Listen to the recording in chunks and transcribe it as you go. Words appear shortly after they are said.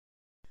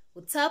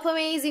What's up,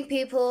 amazing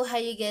people? How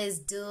you guys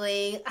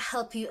doing? I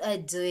hope you are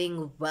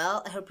doing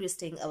well. I hope you're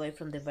staying away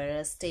from the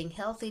virus, staying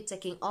healthy,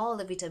 taking all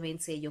the vitamin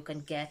C you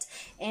can get,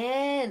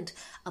 and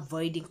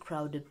avoiding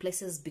crowded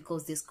places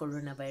because this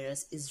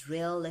coronavirus is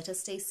real. Let us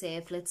stay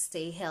safe. Let's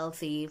stay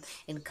healthy.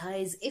 And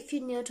guys, if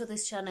you're new to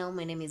this channel,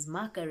 my name is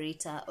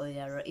Margarita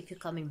Oyara. If you're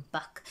coming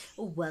back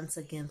once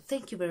again,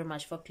 thank you very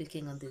much for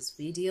clicking on this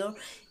video.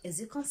 As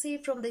you can see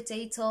from the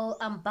title,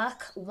 I'm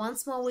back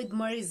once more with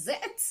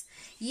Morissette.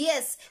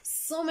 Yes,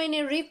 so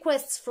many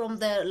requests from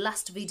the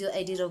last video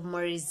I did of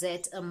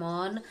Morissette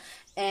Amon,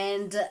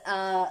 and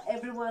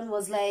everyone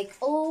was like,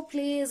 oh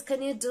please,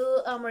 can you do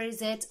a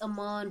Morissette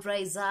Amon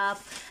Rise Up?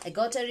 I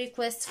got a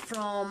request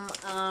from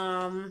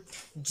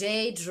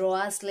Jade,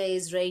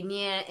 Roasles,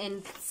 Rainier,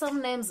 and some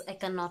names I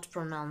cannot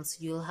pronounce.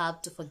 You'll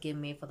have to forgive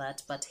me for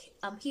that, but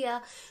I'm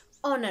here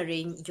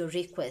honoring your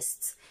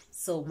requests.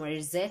 So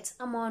Morissette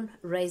Amon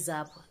Rise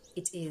Up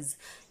it is.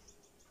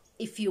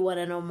 If you want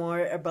to know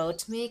more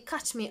about me,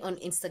 catch me on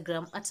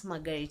Instagram at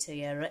Margarita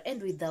Oyara.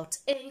 And without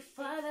any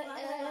further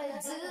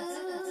ado,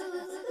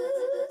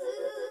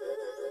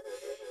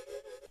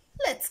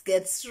 let's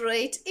get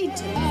straight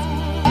into it.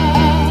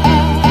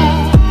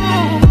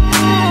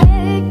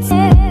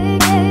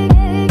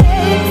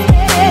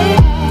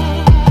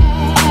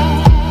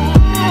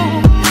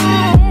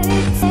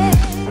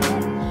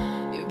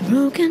 You're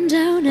broken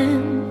down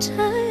and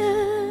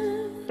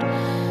tired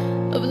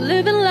of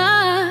living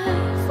life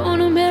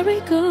on a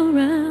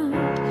merry-go-round,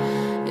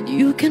 and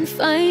you can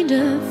find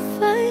a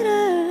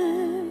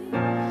fighter,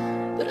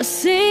 but I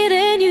see it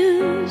in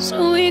you,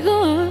 so we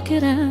go work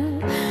it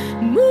out.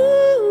 Move.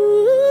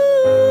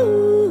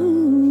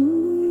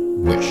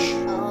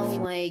 Oh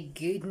my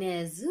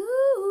goodness. Ooh.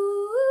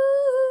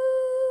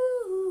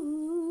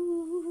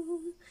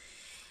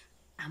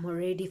 I'm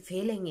already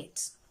feeling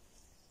it.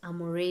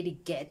 I'm already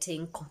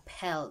getting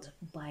compelled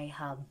by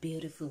her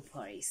beautiful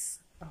voice.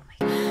 Oh my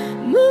God.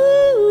 Move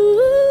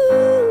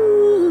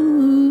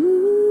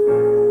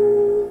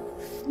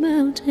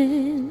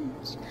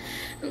mountains.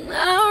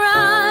 I'll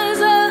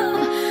rise up,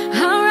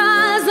 I'll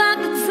rise, I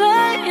could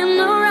say, and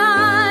I'll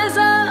rise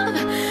up,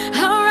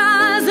 I'll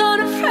rise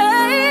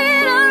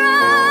unafraid, I'll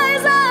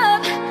rise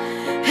up.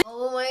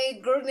 Oh my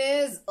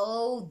goodness.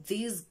 Oh,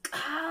 this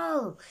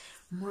girl,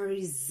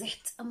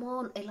 Morissette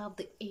Amon. I love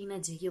the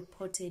energy you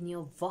put in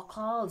your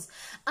vocals.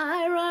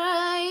 I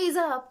rise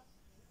up.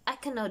 I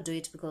cannot do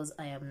it because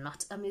I am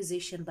not a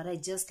musician, but I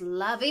just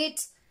love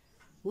it.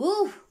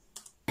 Woo!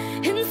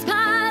 In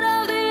spite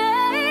of the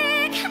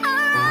ache,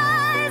 I'll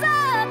rise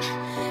up,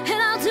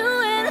 and I'll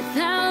do it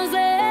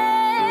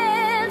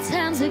 1,000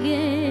 times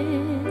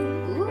again.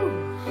 Ooh.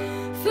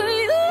 For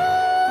you,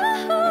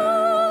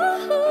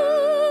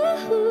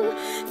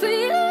 for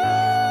you,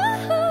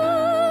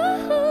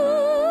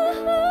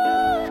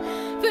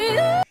 for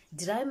you.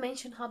 Did I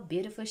mention how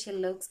beautiful she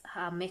looks?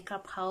 Her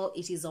makeup, how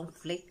it is on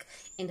flick,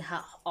 and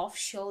her off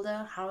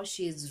shoulder, how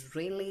she is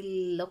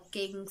really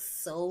looking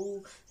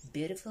so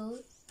beautiful.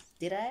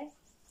 Did I?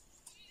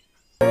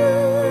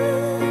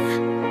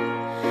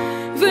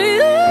 For you.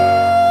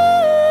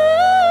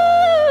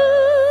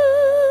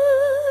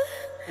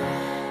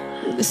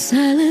 The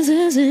silence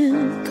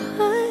isn't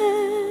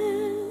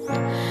quiet,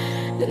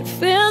 and it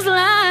feels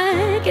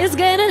like it's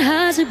getting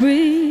hard to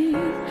breathe,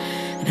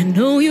 and I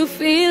know you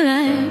feel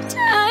like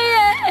dying.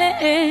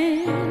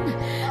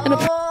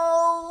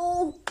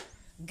 Oh,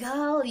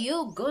 girl,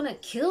 you're gonna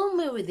kill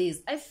me with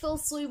this. I feel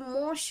so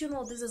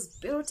emotional. This is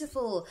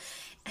beautiful.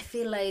 I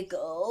feel like,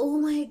 oh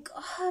my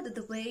God,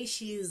 the way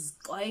she's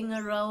going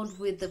around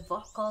with the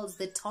vocals,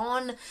 the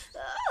tone.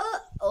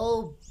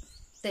 Oh,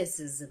 this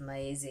is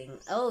amazing.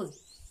 Oh,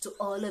 to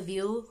all of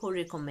you who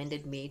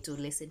recommended me to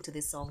listen to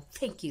this song,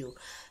 thank you.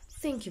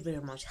 Thank you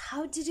very much.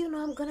 How did you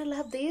know I'm gonna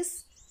love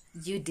this?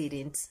 You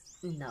didn't.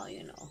 Now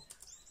you know.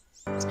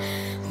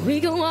 We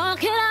can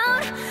walk it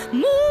out.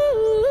 Move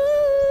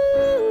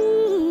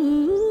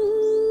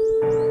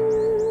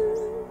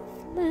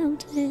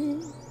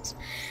mountains.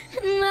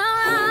 And I'll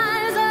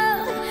rise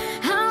up,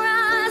 I'll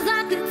rise,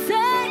 I could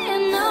say,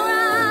 and I'll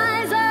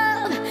rise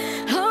up,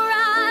 I'll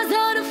rise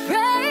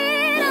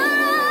unafraid, I'll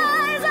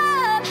rise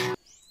up.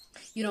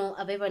 You know,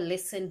 I've ever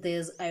listened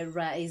this I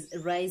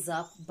Rise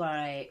Up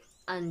by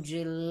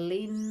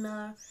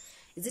Angelina.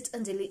 Is it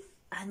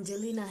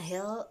Angelina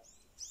Hill?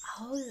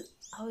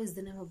 How is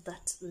the name of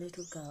that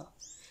little girl?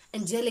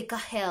 Angelica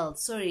Hill.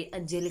 Sorry,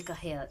 Angelica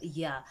Hill.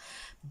 Yeah.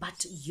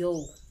 But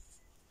yo,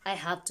 I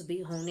have to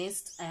be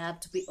honest.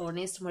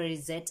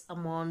 Morissette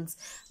Amon's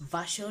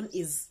version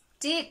is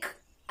thick.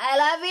 I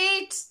love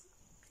it.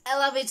 I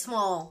love it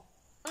more.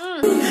 For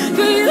you,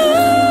 for you,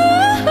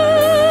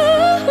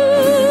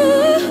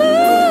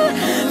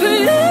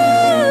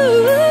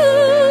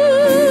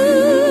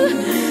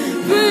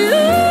 for you.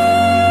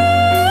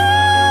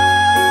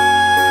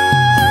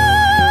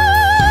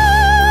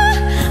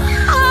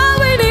 All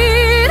we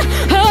need.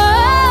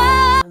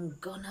 I'm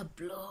gonna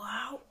blow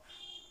out.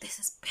 This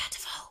is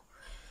beautiful.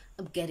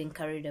 I'm getting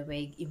carried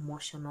away,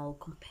 emotional,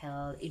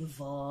 compelled,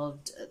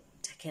 involved,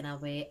 taken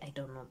away. I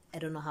don't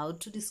know how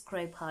to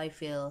describe how I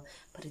feel,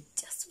 but it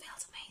just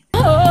feels amazing.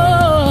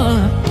 Oh,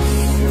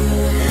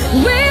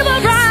 we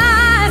will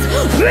rise,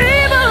 we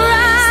will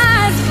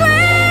rise, we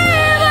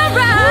will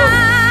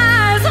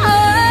rise. Oh,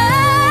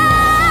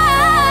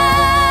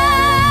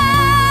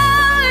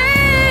 we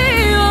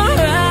will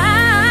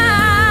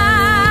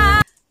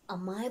rise.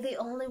 Am I the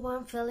only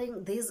one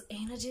feeling this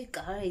energy?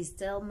 Guys,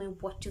 tell me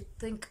what you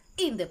think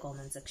in the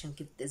comment section.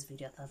 Give this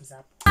video a thumbs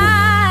up.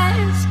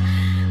 Rise,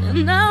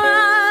 and I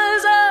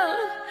rise up,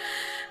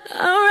 I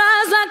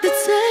rise like the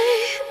day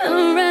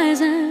I'm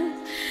rising,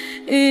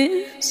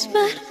 in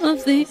spite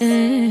of the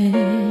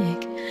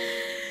ache,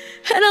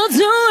 and I'll do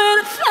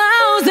it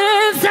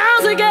 1,000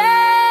 times again.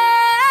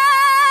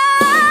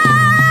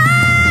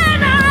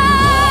 I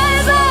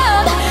rise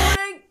up. Oh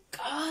my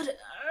god,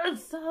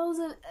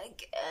 1,000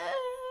 again.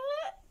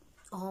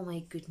 Oh my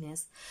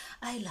goodness,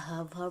 I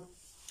love her.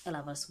 I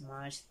love her so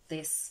much.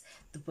 The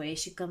way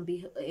she can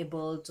be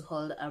able to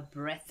hold her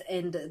breath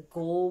and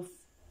go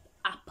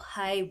up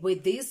high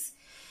with this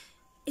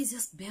is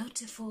just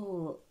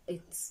beautiful.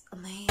 It's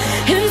amazing.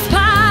 In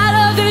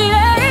spite of the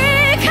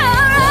ache,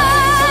 I'll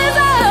rise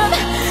up,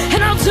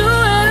 and I'll do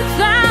it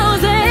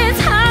 1,000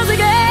 times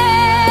again.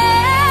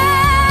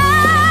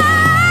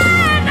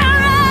 I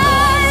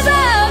rise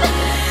up,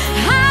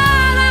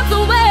 high like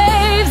the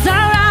waves. I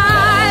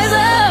rise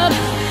up,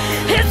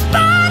 in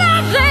spite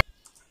of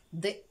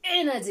The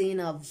energy in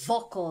her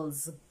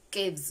vocals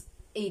gives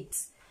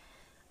it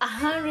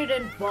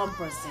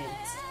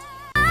 101%.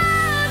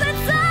 the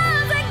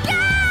times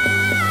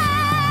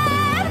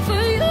again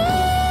for you,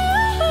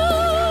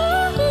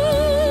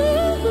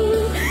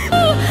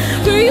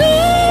 for you,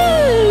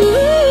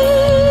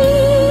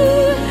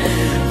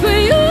 for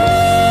you.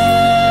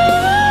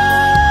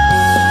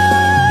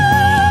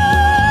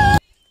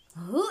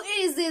 Who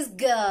is this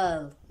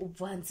girl?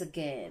 Once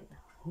again,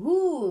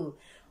 who?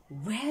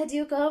 Where do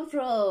you come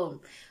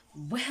from?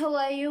 Where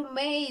were you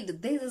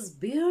made? This is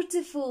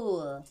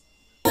beautiful.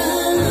 We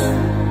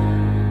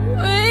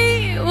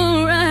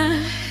will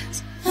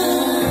rise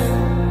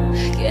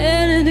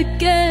again and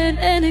again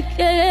and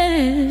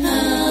again.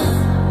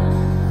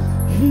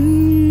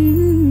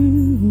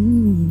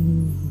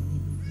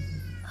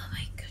 Oh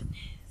my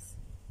goodness.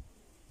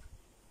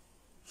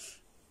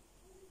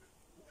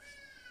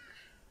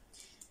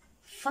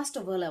 First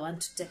of all, I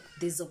want to take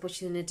this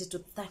opportunity to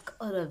thank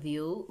all of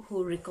you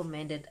who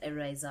recommended I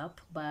Rise Up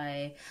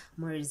by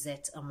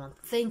Morissette Amon.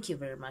 Thank you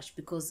very much,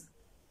 because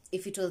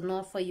if it was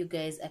not for you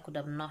guys, I could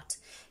have not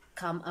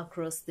come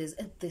across this.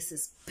 And this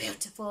is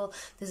beautiful.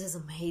 This is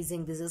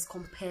amazing. This is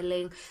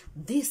compelling.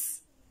 This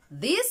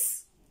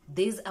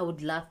I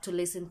would love to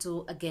listen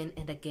to again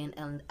and again,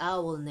 and I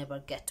will never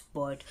get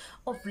bored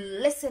of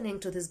listening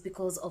to this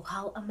because of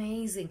how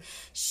amazing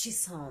she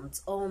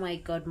sounds. Oh my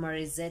god,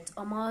 Morissette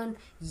Amon,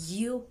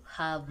 you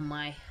have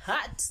my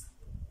heart.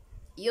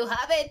 You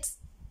have it.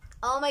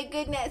 Oh my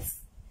goodness,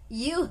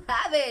 you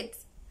have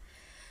it.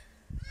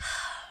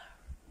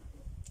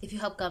 If you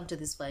have come to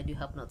this point, you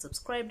have not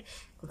subscribed,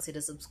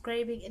 consider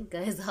subscribing. And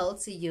guys, I'll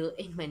see you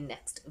in my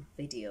next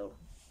video.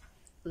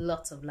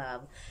 Lots of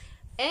love.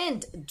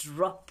 And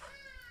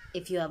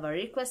if you have a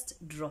request,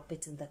 drop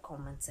it in the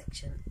comment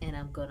section, and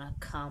I'm gonna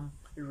come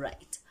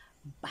right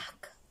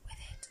back.